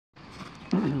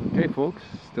Okay folks,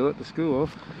 still at the school,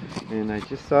 and I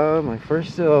just saw my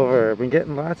first silver. I've been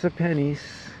getting lots of pennies.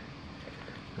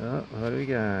 Oh, what do we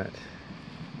got?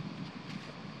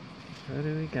 What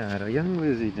do we got? A young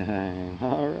Lizzie dime.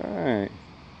 Alright.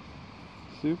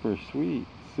 Super sweet.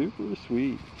 Super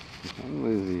sweet. Young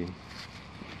Lizzie.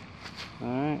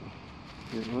 Alright.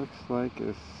 It looks like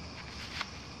a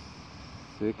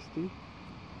 60.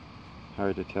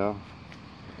 Hard to tell.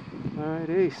 Alright,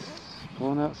 Ace.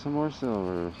 Pulling out some more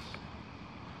silvers.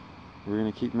 We're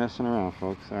going to keep messing around,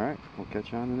 folks. Alright, we'll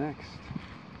catch you on the next.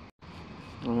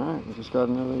 Alright, we just got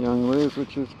another young Liz,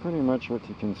 which is pretty much what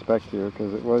you can expect here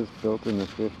because it was built in the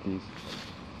 50s.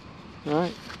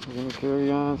 Alright, we're going to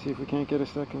carry on, see if we can't get a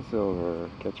second silver.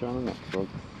 Catch you on the next, folks.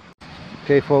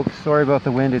 Okay, folks, sorry about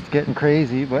the wind. It's getting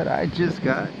crazy, but I just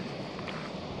got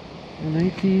a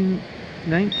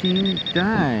 1919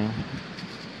 dime.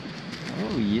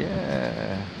 Oh,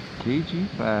 yeah.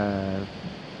 KG5.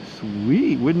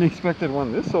 Sweet. Wouldn't expect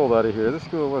one this old out of here. This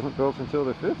school wasn't built until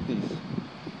the 50s.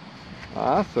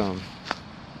 Awesome.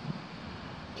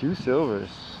 2 silvers.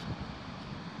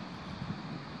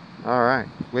 Alright,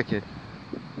 wicked.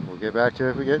 We'll get back to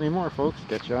it if we get any more, folks.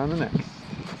 Get you on the next.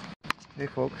 Hey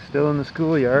folks, still in the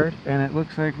schoolyard, and it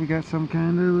looks like we got some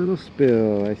kind of little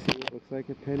spill. I see it looks like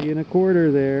a penny and a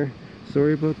quarter there.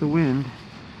 Sorry about the wind.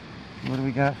 What do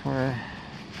we got for a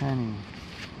penny?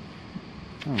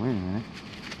 Oh, wait a minute.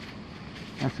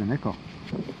 That's a nickel.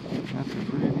 That's a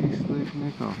pretty slick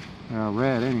nickel. Well,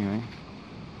 red anyway.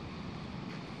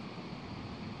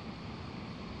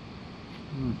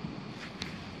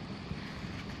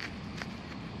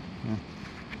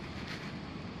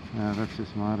 Yeah. That's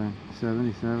just modern.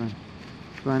 77.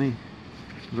 Funny.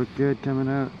 Look good coming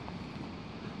out.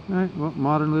 Alright, well,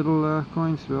 modern little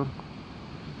coin spill.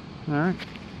 Alright.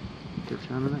 Catch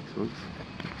you on the next, folks.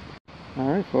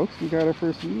 Alright, folks, we got our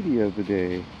first Wheatie of the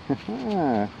day.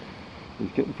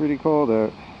 It's getting pretty cold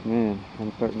out. Man,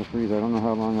 I'm starting to freeze. I don't know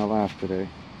how long I'll last today.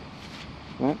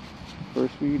 But,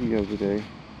 first Wheatie of the day.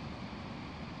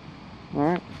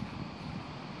 Alright.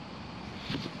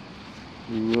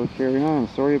 We will carry on.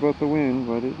 Sorry about the wind,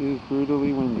 but it is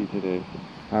brutally windy today.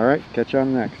 Alright, catch you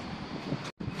on next.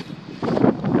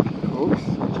 Folks,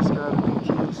 we just got a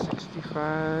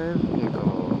 1965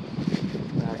 nickel.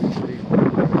 Actually,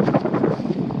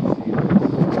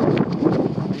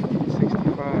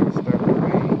 1965 is starting to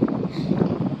rain.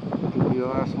 Could be the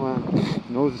last one.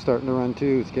 Nose is starting to run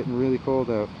too. It's getting really cold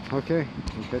out. Okay,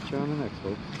 we'll catch you on the next,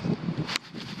 folks.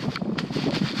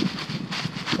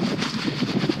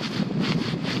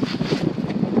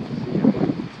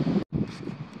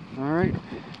 Alright,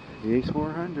 the Ace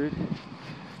 400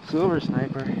 Silver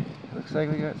Sniper. Looks like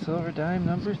we got silver dime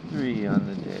number 3 on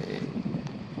the day.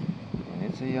 And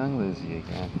it's a young Lizzie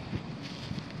again.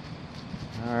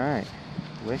 Alright,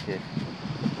 wicked.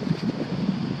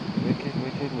 Wicked.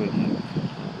 Not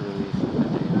really a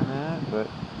date on that, but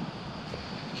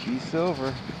she's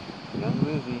silver. Young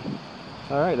Lizzie.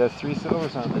 Alright, that's 3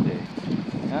 silvers on the day.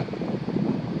 Yeah.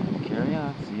 Carry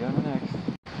on. See you on the next.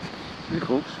 Hey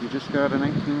folks, we just got a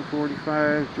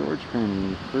 1945 George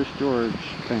penny. First George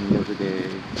penny of the day.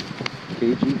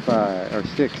 KG5, or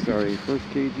 6, sorry. First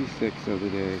KG6 of the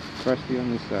day. Crusty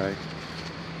on this side.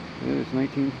 Yeah, it's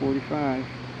 1945.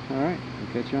 Alright,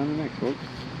 we'll catch you on the next, folks.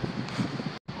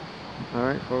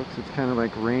 Alright folks, it's kind of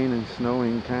like rain and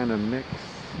snowing kind of mix.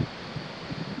 I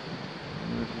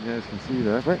don't know if you guys can see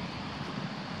that, but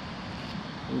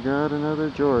we got another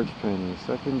George penny,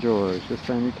 second George. This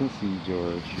time you can see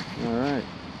George. Alright.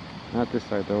 Not this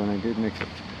side though, and I did mix it.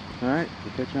 Alright,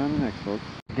 we'll catch you on the next, folks.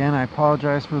 Again, I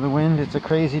apologize for the wind. It's a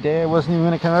crazy day. I wasn't even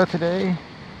going to come out today.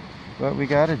 But we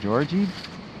got a Georgie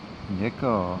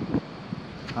nickel.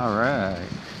 Alright.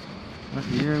 What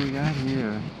year we got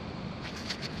here?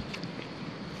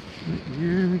 What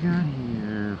year we got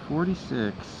here?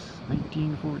 46.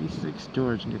 1946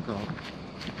 George nickel.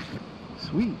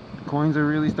 Sweet. The coins are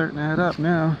really starting to add up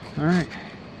now. Alright.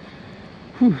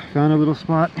 Found a little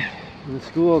spot in the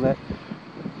school that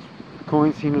the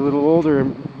coins seemed a little older.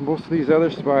 And most of these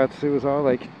other spots, it was all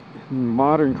like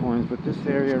modern coins. But this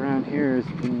area around here has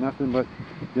been nothing but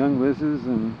young Liz's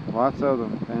and lots of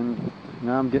them. And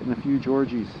now I'm getting a few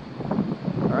Georgies.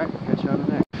 Alright, catch you on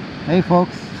the next. Hey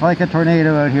folks, it's like a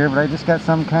tornado out here, but I just got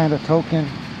some kind of token.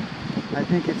 I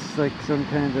think it's like some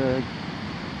kind of...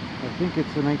 I think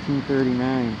it's a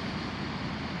 1939.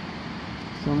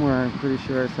 Somewhere I'm pretty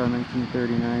sure I saw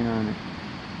 1939 on it.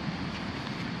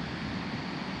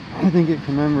 I think it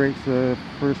commemorates the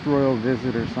first royal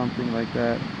visit or something like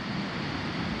that.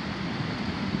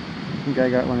 I think I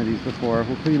got one of these before.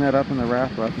 We'll clean that up in the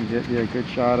wrap up and get you a good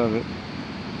shot of it.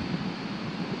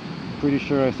 pretty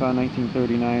sure I saw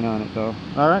 1939 on it though.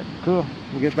 Alright, cool.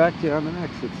 We'll get back to you on the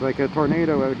next. It's like a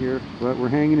tornado out here, but we're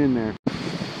hanging in there.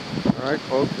 Alright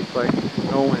folks, it's like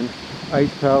snowing.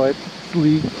 Ice pellets,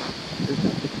 sleet.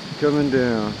 It's coming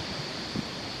down.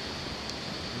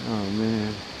 Oh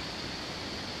man.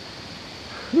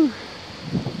 Whew.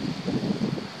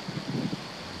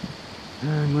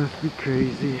 I must be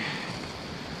crazy.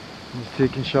 I was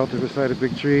taking shelter beside a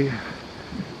big tree.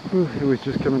 Whew, it was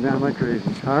just coming down like crazy.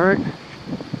 Alright.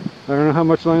 I don't know how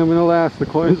much longer I'm going to last. The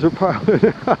coins are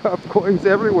piling up. Coins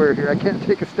everywhere here. I can't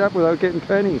take a step without getting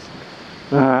pennies.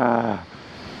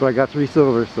 But I got 3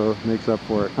 silver, so it makes up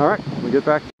for it. Alright, we'll get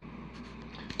back.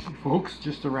 Folks,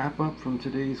 just to wrap up from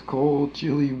today's cold,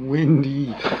 chilly,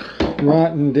 windy,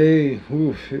 rotten day.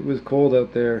 Oof, it was cold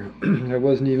out there. I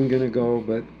wasn't even going to go,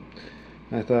 but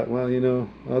I thought, well, you know,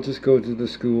 I'll just go to the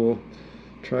school,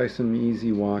 try some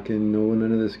easy walking,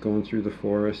 none of this going through the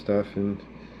forest stuff, and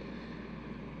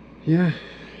yeah,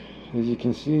 as you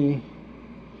can see,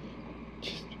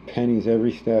 just pennies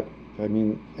every step. I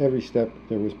mean, every step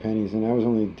there was pennies, and I was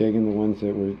only digging the ones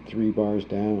that were 3 bars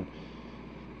down.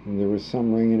 And there was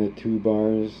some ringing at 2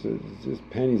 bars. It's just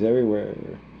pennies everywhere.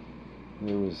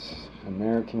 There was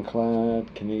American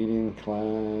clad, Canadian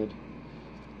clad.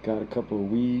 Got a couple of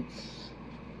wheats,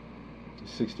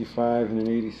 65 and an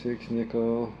 86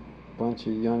 nickel. Bunch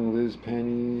of Young Liz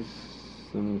pennies.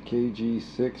 Some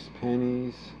KG6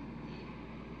 pennies.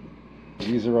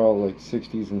 These are all like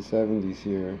 60s and 70s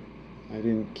here. I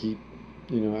didn't keep,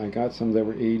 you know, I got some that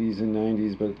were 80s and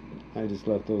 90s, but I just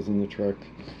left those in the truck.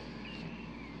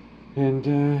 And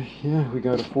yeah, we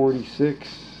got a 46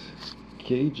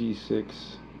 KG6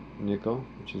 nickel,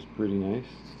 which is pretty nice.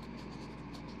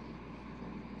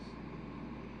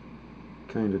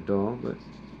 Kind of dull, but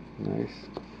nice.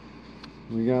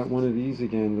 We got one of these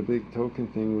again. The big token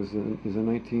thing is a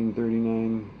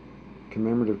 1939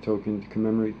 commemorative token to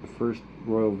commemorate the first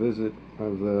royal visit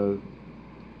of the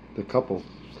couple,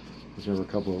 whichever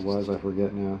couple it was, I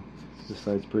forget now. This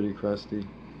side's pretty crusty,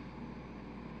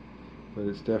 but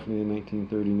it's definitely a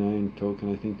 1939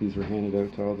 token. I think these were handed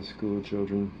out to all the school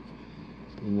children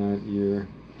in that year.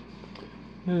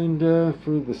 And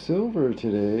for the silver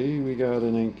today, we got a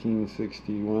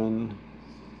 1961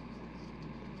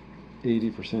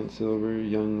 80% silver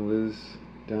Young Liz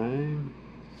dime.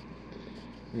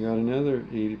 We got another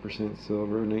 80%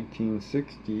 silver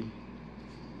 1960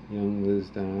 Young Liz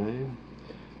dime.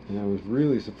 And I was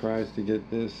really surprised to get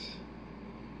this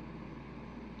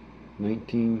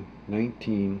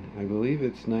 1919, I believe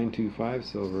it's 925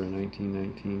 silver in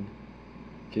 1919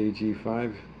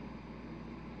 KG5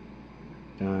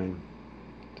 dime.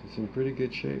 It's in pretty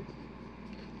good shape.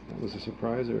 That was a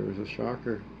surpriser. It was a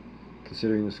shocker,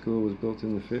 considering the school was built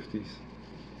in the 50s.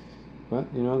 But,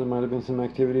 you know, there might have been some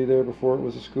activity there before it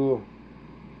was a school.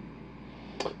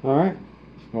 Alright,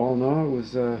 all in all, it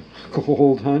was a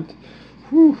cold hunt.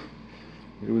 Whew.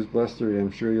 It was blustery.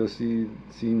 I'm sure you'll seen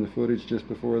the footage just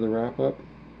before the wrap-up.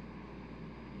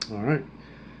 Alright,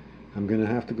 I'm going to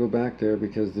have to go back there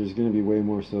because there's going to be way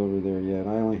more silver there yet.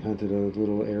 I only hunted a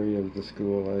little area of the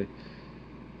school. I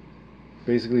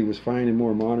basically was finding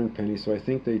more modern pennies, so I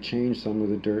think they changed some of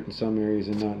the dirt in some areas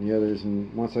and not in the others.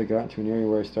 And once I got to an area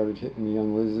where I started hitting the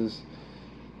Young Liz's,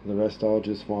 the rest all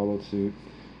just followed suit.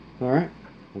 Alright,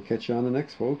 we'll catch you on the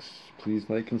next, folks. Please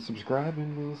like and subscribe,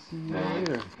 and we'll see you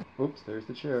later. Oops, there's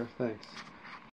the chair. Thanks.